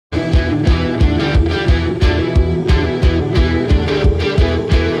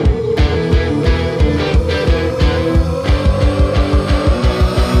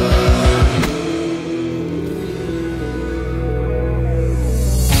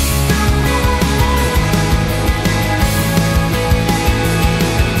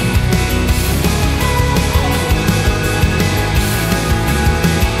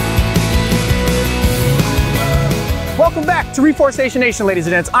Reforestation Nation, ladies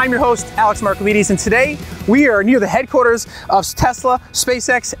and gents. I'm your host, Alex Marcovides, and today we are near the headquarters of Tesla,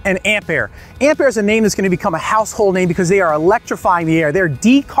 SpaceX, and Ampaire. Ampaire is a name that's going to become a household name because they are electrifying the air. They're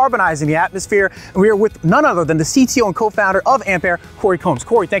decarbonizing the atmosphere, and we are with none other than the CTO and co-founder of Ampaire, Corey Combs.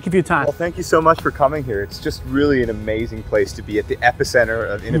 Corey, thank you for your time. Well, thank you so much for coming here. It's just really an amazing place to be at the epicenter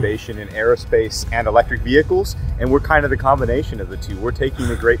of innovation in aerospace and electric vehicles, and we're kind of the combination of the two. We're taking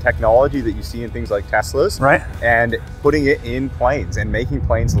the great technology that you see in things like Teslas, right, and putting it in planes and making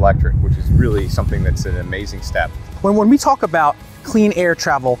planes electric, which is really something that's an amazing step. When we talk about clean air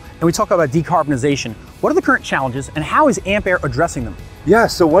travel and we talk about decarbonization, what are the current challenges and how is Ampaire addressing them? Yeah,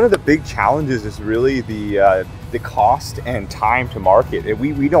 so one of the big challenges is really the cost and time to market.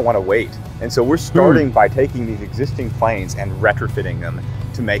 We don't want to wait. And so we're starting by taking these existing planes and retrofitting them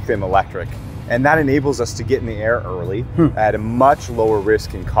to make them electric. And that enables us to get in the air early at a much lower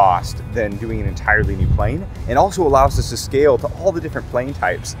risk and cost than doing an entirely new plane, and also allows us to scale to all the different plane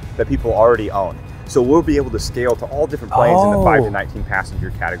types that people already own. So we'll be able to scale to all different planes in the 5 to 19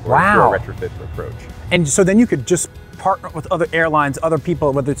 passenger category through our retrofit approach. And so then you could just partner with other airlines, other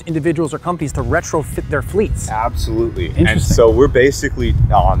people, whether it's individuals or companies, to retrofit their fleets. Absolutely. And so we're basically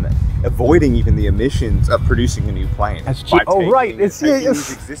avoiding even the emissions of producing a new plane. That's cheap. Oh, right. It's these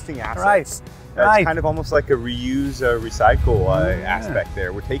existing assets. Right. It's kind of almost like a reuse, recycle aspect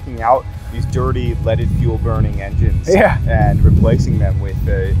there. We're taking out these dirty leaded fuel burning engines and replacing them with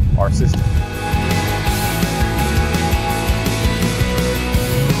our system.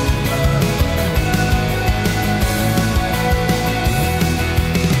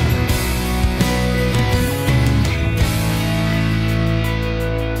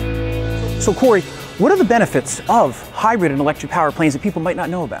 So Corey, what are the benefits of hybrid and electric powered planes that people might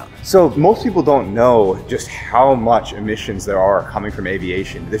not know about? So most people don't know just how much emissions there are coming from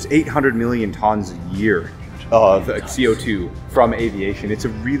aviation. There's 800 million tons a year of CO2 from aviation. It's a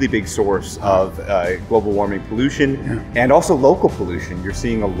really big source of global warming pollution and also local pollution. You're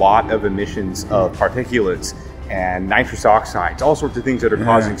seeing a lot of emissions of particulates and nitrous oxides, all sorts of things that are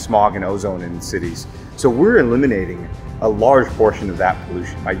causing smog and ozone in cities. So we're eliminating a large portion of that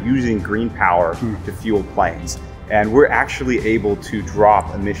pollution by using green power to fuel planes. And we're actually able to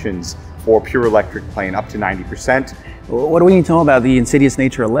drop emissions for pure electric plane up to 90%. What do we need to know about the insidious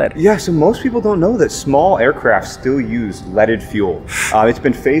nature of lead? Yeah, so most people don't know that small aircraft still use leaded fuel. It's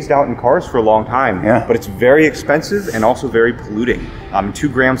been phased out in cars for a long time, but it's very expensive and also very polluting. 2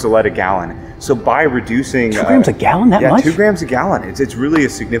 grams of lead a gallon. So by reducing 2 grams a gallon, that much? 2 grams a gallon. It's really a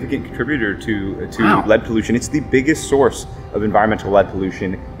significant contributor to lead pollution. It's the biggest source of environmental lead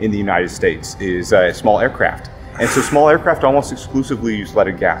pollution in the United States is small aircraft. And so small aircraft almost exclusively use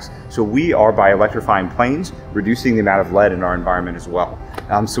leaded gas. So we are, by electrifying planes, reducing the amount of lead in our environment as well.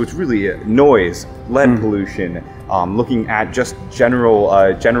 So it's really noise, lead pollution, looking at just general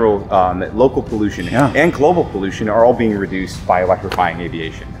local pollution and global pollution are all being reduced by electrifying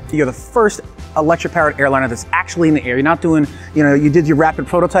aviation. You're the first electric powered airliner that's actually in the air. You're not doing, you did your rapid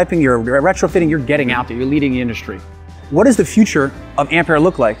prototyping, you're retrofitting, you're getting out there, you're leading the industry. What does the future of Ampaire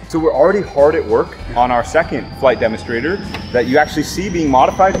look like? So we're already hard at work on our second flight demonstrator that you actually see being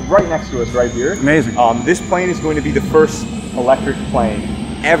modified right next to us right here. Amazing. This plane is going to be the first electric plane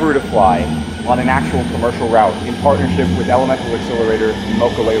ever to fly on an actual commercial route in partnership with Elemental Accelerator and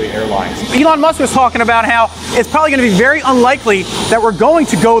Mokulele Airlines. Elon Musk was talking about how it's probably going to be very unlikely that we're going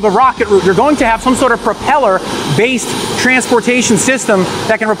to go the rocket route. You're going to have some sort of propeller-based transportation system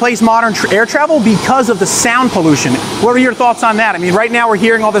that can replace modern air travel because of the sound pollution. What are your thoughts on that? I mean, right now we're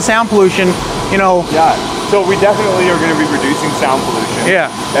hearing all the sound pollution, Yeah, so we definitely are going to be reducing sound pollution. Yeah.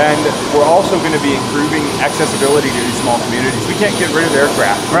 And we're also going to be improving accessibility to these small communities. We can't get rid of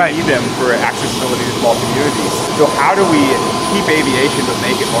aircraft. We need them for accessibility to small communities. So how do we keep aviation but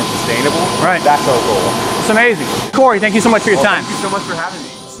make it more sustainable? That's our goal. It's amazing. Corey, thank you so much for your time. Thank you so much for having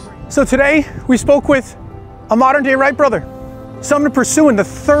me. So today we spoke with a modern day Wright brother, someone pursuing the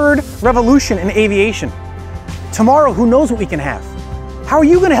 3rd revolution in aviation. Tomorrow, who knows what we can have? How are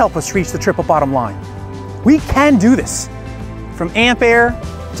you going to help us reach the triple bottom line? We can do this. From Ampaire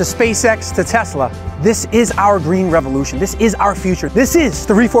to SpaceX to Tesla, this is our green revolution. This is our future. This is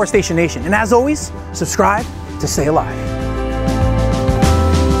the Reforestation Nation. And as always, subscribe to stay alive.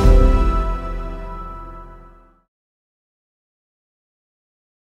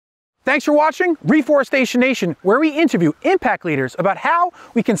 Thanks for watching Reforestation Nation, where we interview impact leaders about how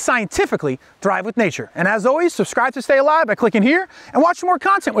we can scientifically thrive with nature. And as always, subscribe to stay alive by clicking here and watch some more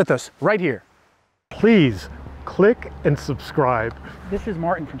content with us right here. Please click and subscribe. This is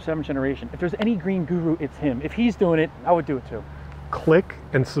Martin from 7th Generation. If there's any green guru, it's him. If he's doing it, I would do it too. click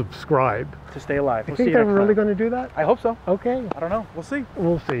and subscribe. To stay alive. You We'll see think you they're next really time. going to do that? I hope so. Okay, I don't know. We'll see.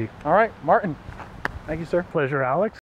 we'll see. All right, Martin. Thank you, sir. Pleasure, Alex.